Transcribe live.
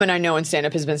I know in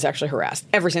stand-up has been sexually harassed.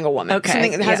 Every single woman. Okay.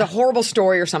 Something that has a horrible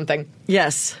story or something.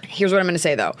 Yes. Here's what I'm going to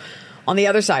say, though. On the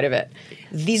other side of it,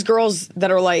 these girls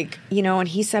that are like, and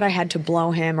he said I had to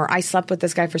blow him, or I slept with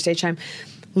this guy for stage time.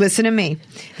 Listen to me.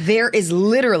 There is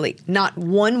literally not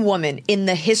one woman in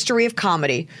the history of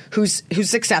comedy who's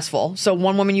successful, so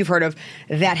one woman you've heard of,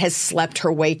 that has slept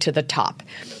her way to the top.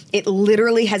 It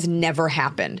literally has never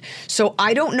happened. So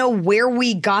I don't know where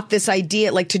we got this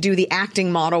idea, like to do the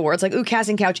acting model where it's like, ooh,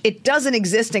 casting couch. It doesn't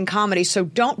exist in comedy, so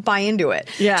don't buy into it.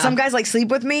 Yeah. Some guys like sleep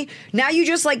with me. Now you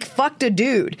just like fucked a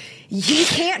dude. He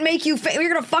can't make you, you're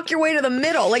going to fuck your way to the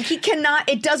middle. Like he cannot,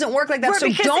 it doesn't work like that. So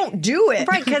don't do it.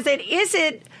 Right, because it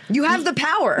isn't. You have the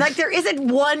power. Like there isn't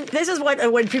one. This is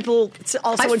what when people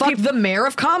also I fucked the mayor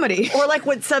of comedy, or like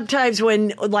when sometimes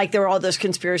when like there were all those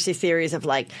conspiracy theories of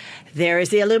like there is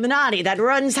the Illuminati that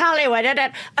runs Hollywood,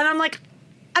 and I'm like,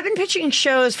 I've been pitching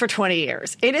shows for 20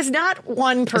 years. It is not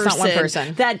one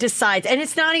person that decides. And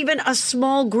it's not even a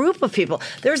small group of people.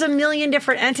 There's a million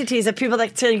different entities of people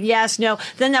that say yes, no.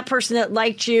 Then that person that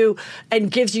liked you and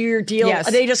gives you your deal,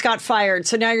 they just got fired.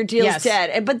 So now your deal's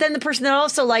dead. But then the person that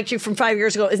also liked you from 5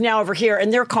 years ago is now over here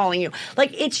and they're calling you.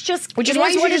 Like, it's just... Which is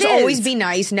why you should just always be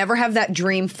nice. Never have that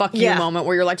dream fuck you moment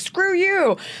where you're like, screw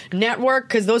you. Network,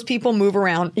 because those people move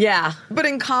around. Yeah. But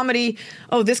in comedy,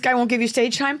 oh, this guy won't give you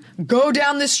stage time? Go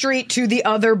down the street to the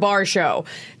other bar show.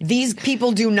 These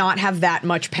people do not have that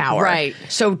much power. Right.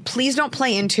 So please don't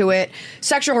play into it.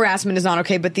 Sexual harassment is not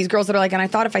okay, but these girls that are like, and I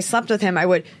thought if I slept with him, I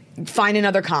would find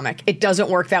another comic. It doesn't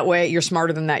work that way. You're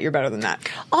smarter than that. You're better than that.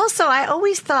 Also, I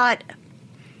always thought,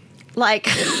 like,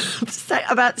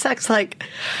 about sex, like,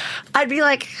 I'd be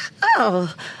like,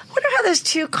 oh, I wonder how those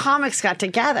two comics got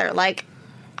together. Like,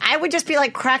 I would just be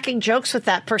like cracking jokes with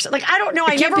that person. Like, I don't know.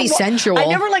 It can't be sensual. I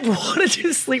never like wanted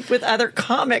to sleep with other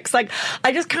comics. Like,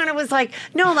 I just kind of was like,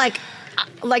 no, like,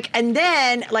 and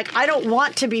then like, I don't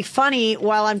want to be funny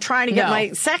while I'm trying to get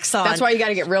my sex on. That's why you got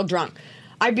to get real drunk.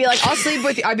 I'd be like, I'll sleep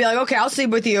with you. I'd be like, okay, I'll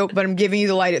sleep with you, but I'm giving you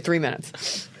the light at 3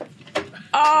 minutes.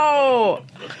 Oh,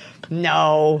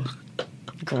 no.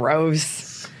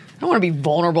 Gross. I don't want to be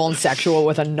vulnerable and sexual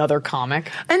with another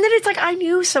comic. And then it's like, I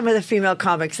knew some of the female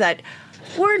comics that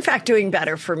were in fact doing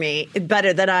better for me,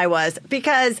 better than I was,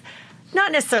 because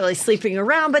not necessarily sleeping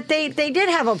around, but they did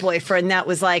have a boyfriend that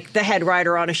was like the head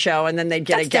writer on a show, and then they'd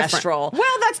get a guest role.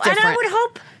 Well, that's different. And I would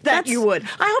hope that you would.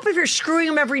 I hope if you're screwing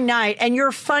them every night and you're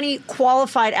a funny,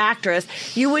 qualified actress,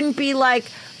 you wouldn't be like,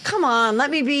 come on,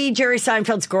 let me be Jerry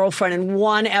Seinfeld's girlfriend in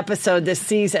one episode this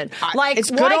season. Like, it's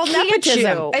good why old can't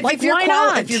nepotism. you? If, like, if you're why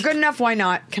not? If you're good enough, why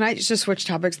not? Can I just switch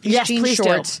topics? These yes, jean please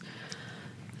shorts do.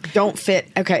 don't fit.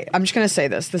 Okay, I'm just going to say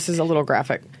this. This is a little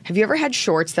graphic. Have you ever had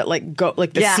shorts that like go,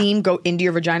 like the seam go into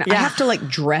your vagina? I have to like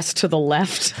dress to the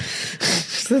left.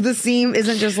 So the seam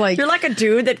isn't just like... You're like a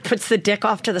dude that puts the dick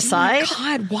off to the side? Oh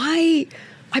my God, why?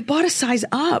 I bought a size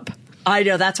up. I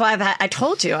know. That's why I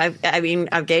told you. I mean,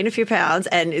 I've gained a few pounds,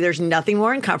 and there's nothing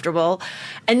more uncomfortable.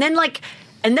 And then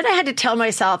I had to tell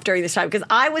myself during this time, because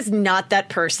I was not that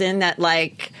person that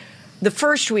like the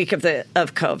first week of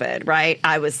COVID, right?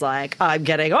 I was like, I'm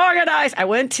getting organized. I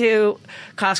went to Costco